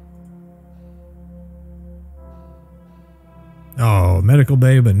 Oh, medical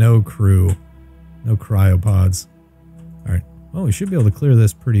bay, but no crew. No cryopods. Alright. Well, we should be able to clear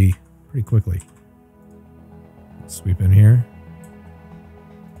this pretty quickly. Sweep in here.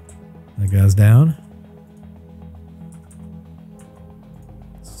 That guy's down.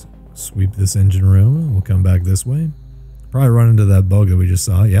 Sweep this engine room. We'll come back this way. Probably run into that bug that we just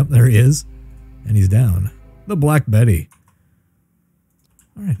saw. Yep, there he is. And he's down. The Black Betty.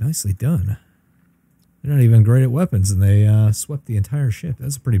 Alright, nicely done. They're not even great at weapons, and they swept the entire ship.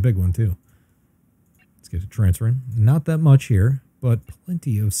 That's a pretty big one, too. Let's get to transferring. Not that much here, but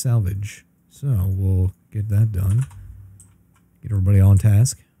plenty of salvage. So we'll get that done. Get everybody on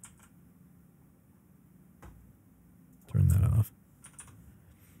task. Turn that off.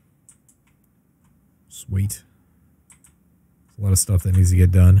 Sweet. There's a lot of stuff that needs to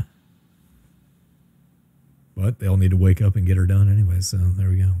get done. But they all need to wake up and get her done anyway, so there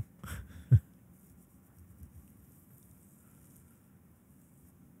we go.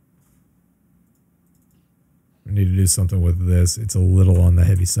 We need to do something with this. It's a little on the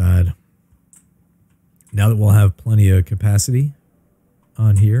heavy side. Now that we'll have plenty of capacity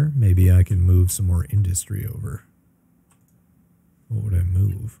on here, maybe I can move some more industry over. What would I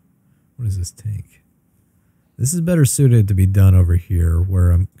move? What does this take? This is better suited to be done over here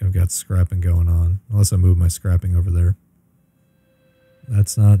where I've got scrapping going on. Unless I move my scrapping over there.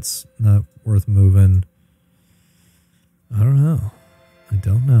 That's not worth moving. I don't know. I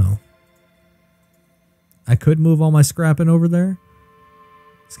don't know. I could move all my scrapping over there.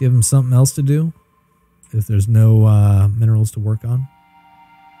 Let's give him something else to do. If there's no minerals to work on.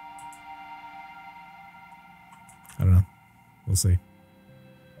 I don't know. We'll see.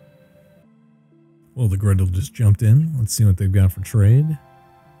 Well, the Grendel just jumped in. Let's see what they've got for trade.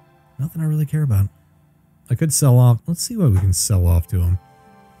 Nothing I really care about. I could sell off. Let's see what we can sell off to them.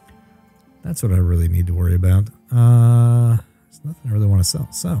 That's what I really need to worry about. There's nothing I really want to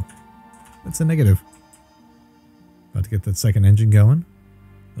sell. So, that's a negative. About to get that second engine going.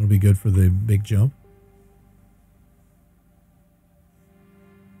 That'll be good for the big jump.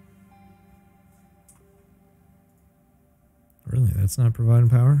 Really? That's not providing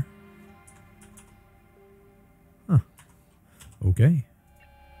power? Huh. Okay.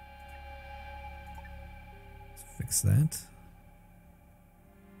 Let's fix that.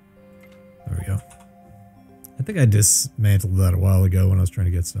 There we go. I think I dismantled that a while ago when I was trying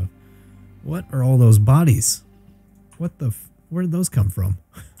to get stuff. What are all those bodies? What the where did those come from?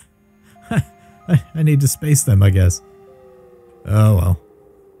 I need to space them, I guess. Oh well.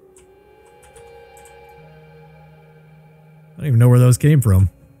 I don't even know where those came from.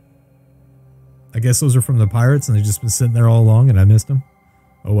 I guess those are from the pirates and they've just been sitting there all along and I missed them.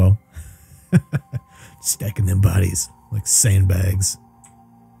 Oh well. Stacking them bodies like sandbags.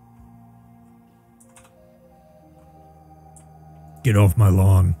 Get off my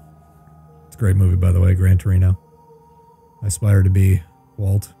lawn. It's a great movie, by the way, Gran Torino. I aspire to be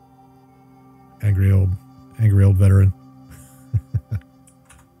Walt. Angry old veteran.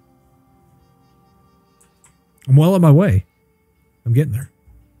 I'm well on my way. I'm getting there.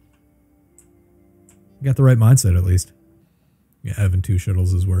 I got the right mindset, at least. Yeah, having 2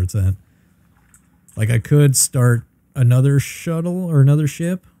 shuttles is where it's at. Like, I could start another shuttle or another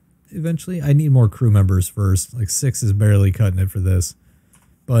ship eventually. I need more crew members first. Like, 6 is barely cutting it for this.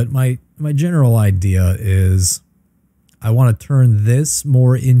 But my general idea is I want to turn this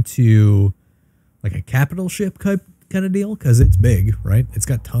more into like a capital ship kind of deal, because it's big, right? It's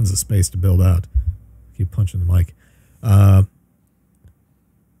got tons of space to build out. Keep punching the mic.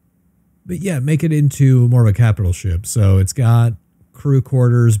 But yeah, make it into more of a capital ship. So it's got crew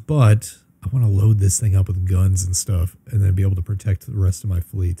quarters, but I want to load this thing up with guns and stuff and then be able to protect the rest of my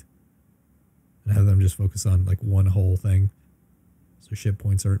fleet. And have them just focus on like one whole thing. So ship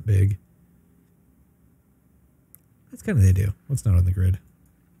points aren't big. That's kind of the idea. What's not on the grid?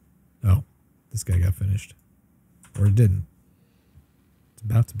 Oh, this guy got finished. Or it didn't. It's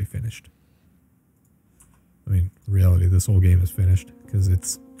about to be finished. I mean, in reality, this whole game is finished because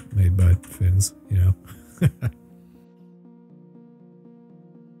it's made by Finns, you know.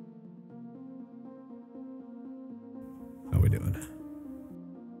 How we doing?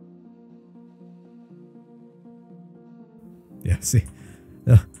 Yeah, see,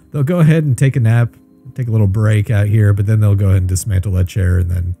 they'll go ahead and take a nap, take a little break out here, but then they'll go ahead and dismantle that chair and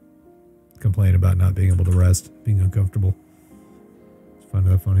then complain about not being able to rest, being uncomfortable. I find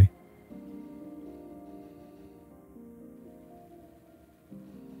that funny.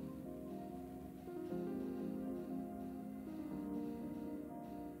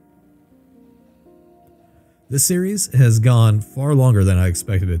 This series has gone far longer than I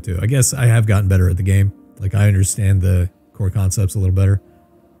expected it to. I guess I have gotten better at the game. Like, I understand the core concepts a little better.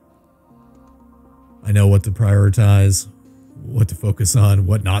 I know what to prioritize, what to focus on,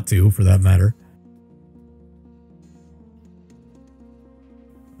 what not to, for that matter.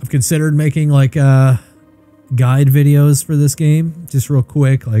 I've considered making, like, guide videos for this game. Just real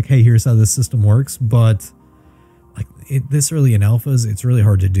quick, like, hey, here's how this system works. But, like, this early in alphas, it's really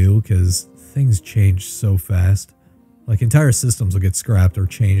hard to do because things change so fast. Like, entire systems will get scrapped or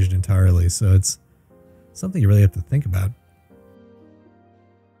changed entirely, so it's something you really have to think about.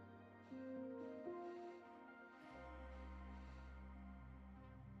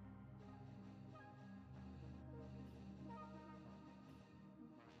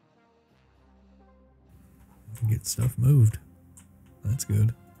 Get stuff moved. That's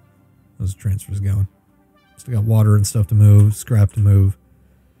good. Those transfers going. Still got water and stuff to move, scrap to move.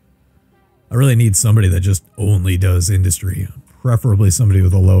 I really need somebody that just only does industry. Preferably somebody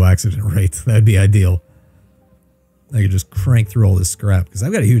with a low accident rate. That'd be ideal. I could just crank through all this scrap. Because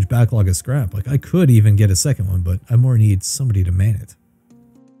I've got a huge backlog of scrap. Like, I could even get a second one, but I more need somebody to man it.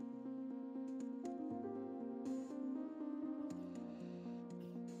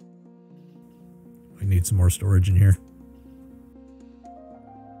 I need some more storage in here.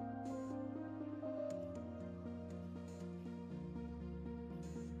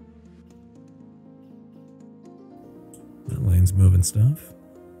 plane's moving stuff.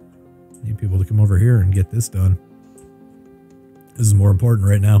 Need people to come over here and get this done. This is more important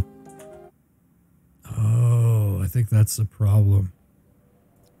right now. Oh, I think that's the problem.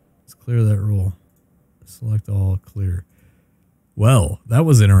 Let's clear that rule. Select all, clear. Well, that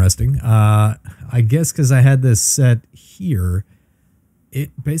was interesting. I guess because I had this set here,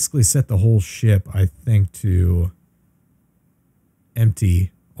 it basically set the whole ship, I think, to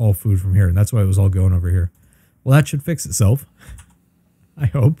empty all food from here. And that's why it was all going over here. Well, that should fix itself. I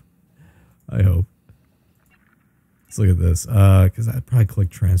hope. I hope. Let's look at this. Because I probably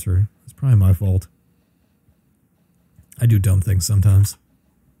clicked transfer. It's probably my fault. I do dumb things sometimes.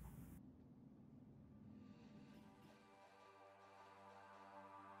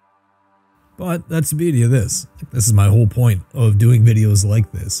 But that's the beauty of this. This is my whole point of doing videos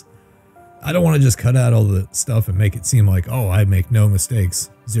like this. I don't want to just cut out all the stuff and make it seem like, oh, I make no mistakes.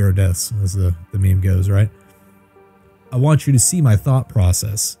 0 deaths, as the meme goes, right? I want you to see my thought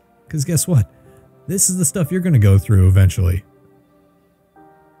process. Because guess what? This is the stuff you're going to go through eventually.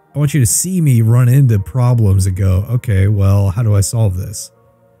 I want you to see me run into problems and go, okay, well, how do I solve this?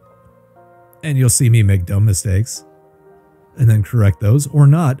 And you'll see me make dumb mistakes. And then correct those, or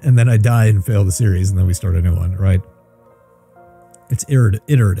not, and then I die and fail the series, and then we start a new one, right? It's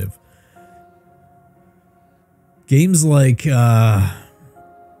iterative. Games like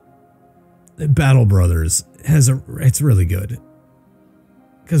Battle Brothers it's really good.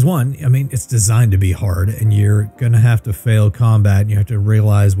 Because one, I mean, it's designed to be hard, and you're gonna have to fail combat, and you have to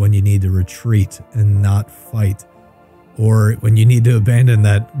realize when you need to retreat and not fight. Or when you need to abandon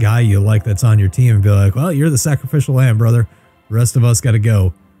that guy you like that's on your team and be like, well, you're the sacrificial lamb, brother. The rest of us got to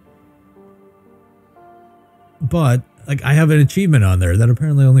go. But, like, I have an achievement on there that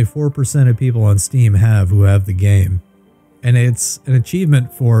apparently only 4% of people on Steam have who have the game. And it's an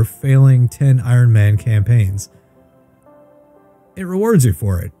achievement for failing 10 Iron Man campaigns. It rewards you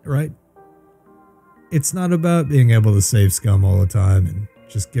for it, right? It's not about being able to save scum all the time and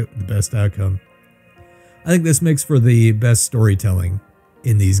just get the best outcome. I think this makes for the best storytelling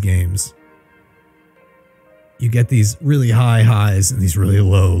in these games. You get these really high highs and these really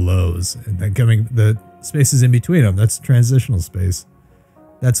low lows, and then coming the spaces in between them. That's transitional space.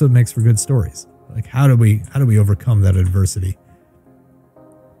 That's what makes for good stories. Like how do we overcome that adversity?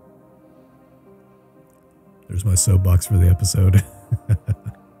 There's my soapbox for the episode.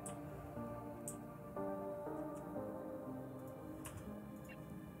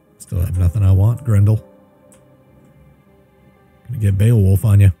 Still have nothing I want, Grendel. Gonna get Beowulf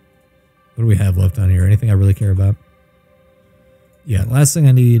on you. What do we have left on here? Anything I really care about? Yeah, last thing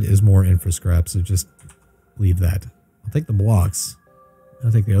I need is more infra scrap, so just leave that. I'll take the blocks.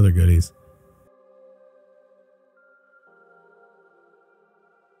 I'll take the other goodies.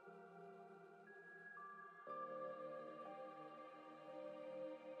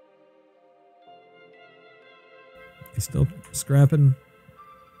 You still scrapping?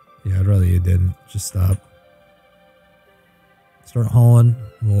 Yeah, I'd rather you didn't. Just stop. Start hauling.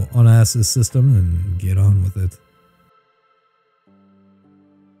 We'll unass this system and get on with it.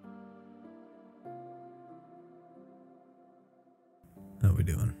 How we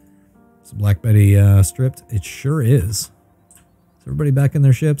doing? Is Black Betty stripped? It sure is. Is everybody back in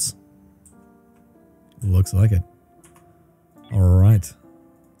their ships? Looks like it. Alright.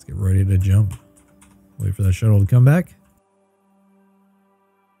 Let's get ready to jump. Wait for that shuttle to come back.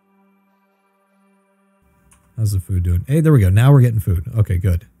 How's the food doing? Hey, there we go. Now we're getting food. Okay,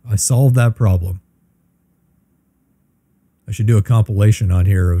 good. I solved that problem. I should do a compilation on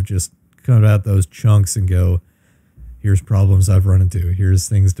here of just cut out those chunks and go, here's problems I've run into. Here's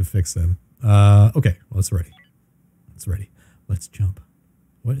things to fix them. Okay, well, it's ready. It's ready. Let's jump.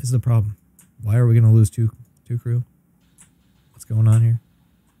 What is the problem? Why are we going to lose two crew? What's going on here?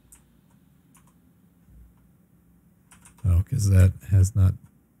 Oh, because that has not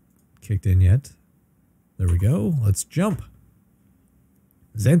kicked in yet. There we go. Let's jump.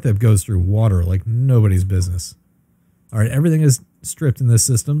 Xanthippe goes through water like nobody's business. All right, everything is stripped in this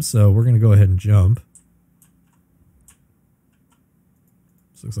system, so we're going to go ahead and jump.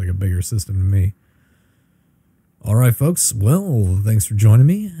 This looks like a bigger system to me. All right, folks. Well, thanks for joining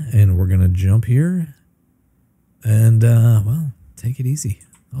me, and we're going to jump here. And, well, take it easy.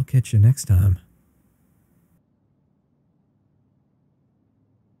 I'll catch you next time.